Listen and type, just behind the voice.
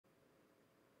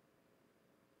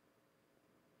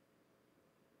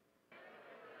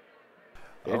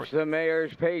It's the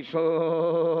Mayor's Pace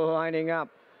lining up.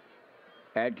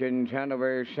 Adkins,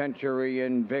 Hanover, Century,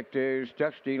 Invictus,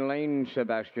 Dusty Lane,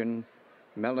 Sebastian,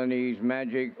 Melanie's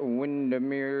Magic,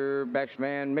 Windermere,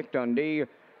 Bestman, Mick Dundee,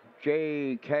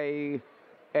 JK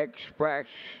Express.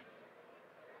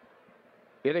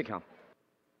 Here they come.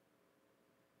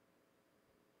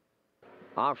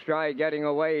 Off stride, getting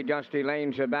away, Dusty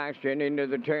Lane, Sebastian. Into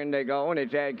the turn they go, and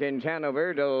it's Adkins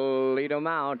Hanover to lead them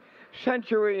out.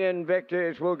 Century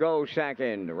Invictus will go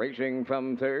second. Racing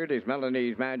from third is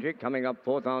Melanie's Magic, coming up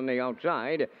fourth on the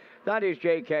outside. That is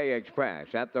JK Express.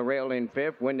 At the rail in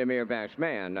fifth, Windermere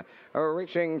Bassman.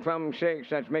 Racing from sixth,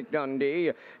 that's Mick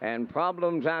Dundee. And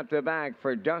problems at the back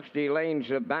for Dusty Lane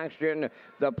Sebastian.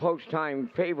 The post-time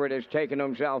favorite has taken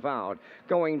himself out.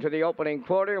 Going to the opening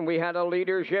quarter, and we had a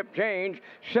leadership change.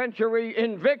 Century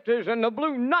Invictus and the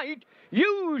Blue Knight.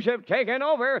 Hughes have taken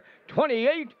over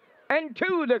 28 and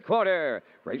 2 the quarter.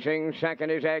 Racing second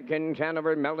is Adkins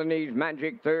Hanover, Melanie's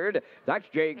Magic third. That's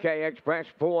JK Express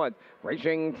fourth.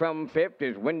 Racing from fifth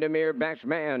is Windermere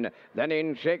Bassman. Then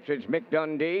in sixth it's Mick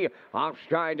Dundee. Off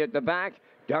stride at the back,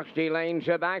 Dusty Lane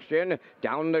Sebastian.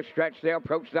 Down the stretch they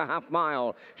approach the half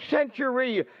mile.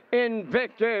 Century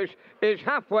Invictus is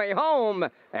halfway home.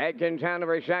 Adkins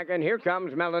Hanover second. Here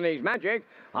comes Melanie's Magic.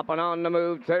 Up and on the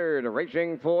move third.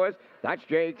 Racing fourth, that's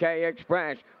JK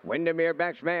Express. Windermere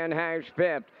Bassman has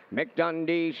fifth. Mick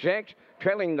Dundee sixth.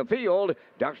 Trailing the field,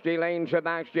 Dusty Lane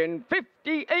Sebastian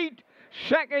 58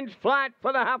 seconds flat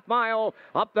for the half mile.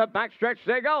 Up the backstretch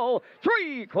they go.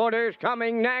 3/4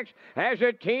 coming next as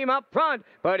a team up front.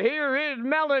 But here is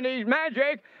Melanie's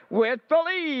Magic with the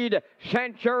lead.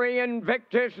 Century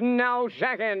Invictus now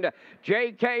second.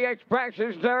 JK Express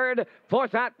is third.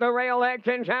 Fourth at the rail,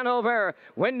 Adkins Hanover.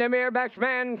 Windermere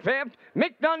Bassman fifth.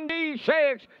 Mick Dundee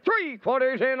sixth.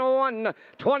 3/4 in 1.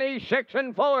 26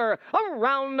 and 4.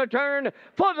 Around the turn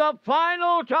for the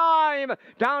final time.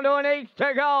 Down to an eighth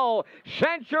to go.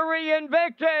 Century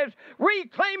Invictus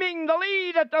reclaiming the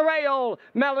lead at the rail.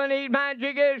 Melanie's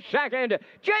Magic is second.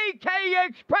 JK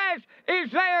Express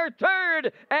is there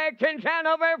third. Adkins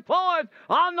Hanover fourth.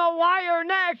 On the wire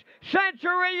next,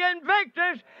 Century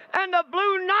Invictus and the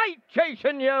Blue Knight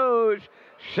chasing Hughes.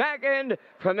 Second,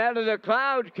 from out of the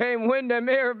clouds came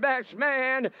Windermere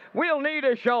Bassman. We'll need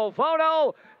a show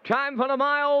photo. Time for the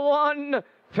mile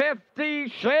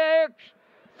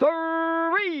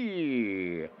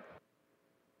 1:56.3.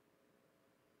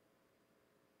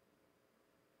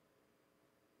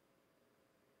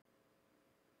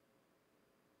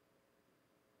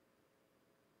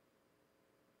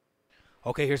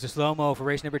 Okay, here's the slow-mo for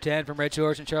race number 10 from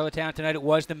Redshores in Charlottetown tonight. It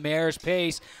was the Mayor's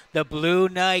Pace. The Blue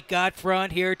Knight got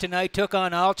front here tonight, took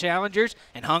on all challengers,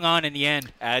 and hung on in the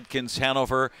end. Adkins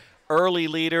Hanover, early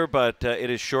leader, but it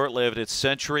is short-lived. It's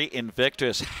Century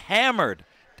Invictus hammered.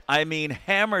 I mean,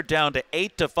 hammered down to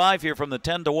 8-5 here from the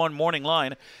 10-1 morning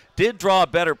line. Did draw a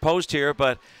better post here,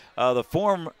 but the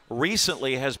form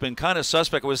recently has been kind of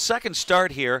suspect. It was second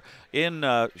start here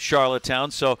in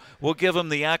Charlottetown, so we'll give him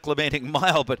the acclimating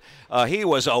mile, but he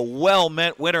was a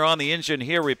well-met winner on the engine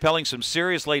here, repelling some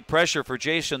serious late pressure for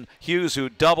Jason Hughes, who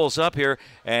doubles up here,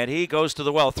 and he goes to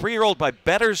the well. 3-year-old by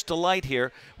Better's Delight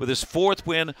here with his fourth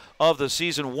win of the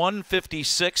season,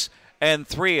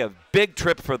 156-3. A big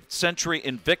trip for Century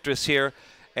Invictus here.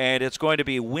 And it's going to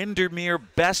be Windermere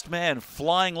Bassman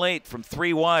flying late from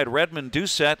 3 wide. Redmond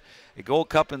Doucette, a Gold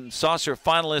Cup and Saucer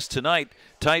finalist tonight.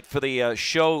 Tight for the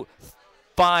show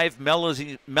 5.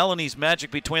 Melanie's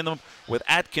Magic between them with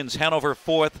Adkins Hanover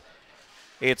fourth.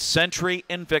 It's Century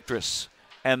Invictus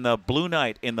and the Blue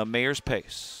Knight in the Mayor's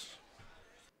Pace.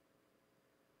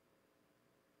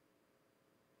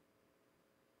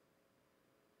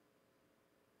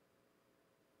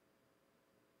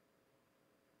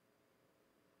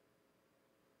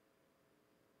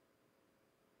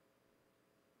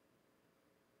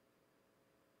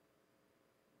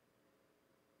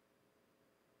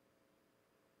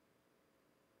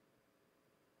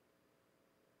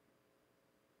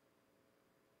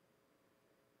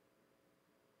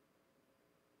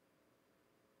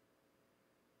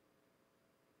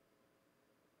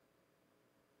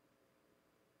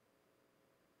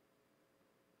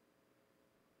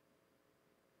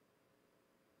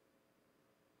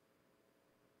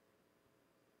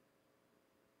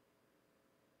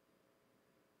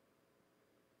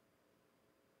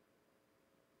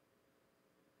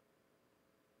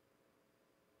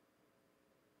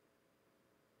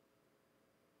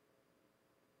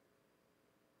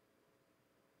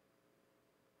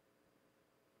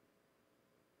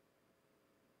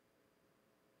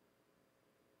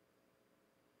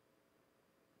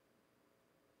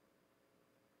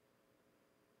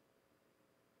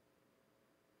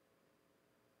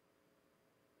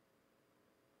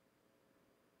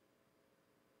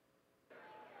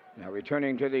 Now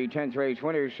returning to the 10th race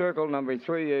winner's circle, number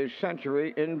 3 is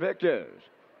Century Invictus.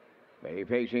 Bay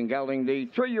pacing gelding, the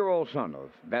 3-year-old son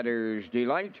of Better's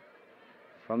Delight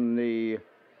from the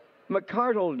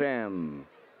McCardle Dam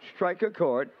Striker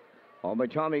Court, all by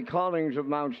Tommy Collings of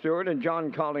Mount Stewart and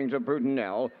John Collings of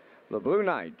Brutonell. The Blue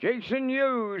Knight, Jason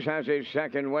Hughes, has his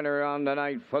second winner on the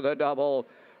night for the double.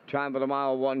 Time for the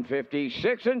mile,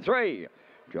 1:56 and 3.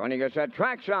 Joining us at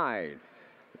trackside,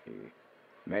 the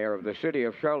Mayor of the City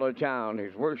of Charlottetown,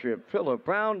 His Worship Philip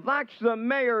Brown. That's the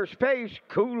Mayor's Pace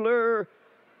Cooler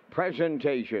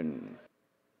presentation.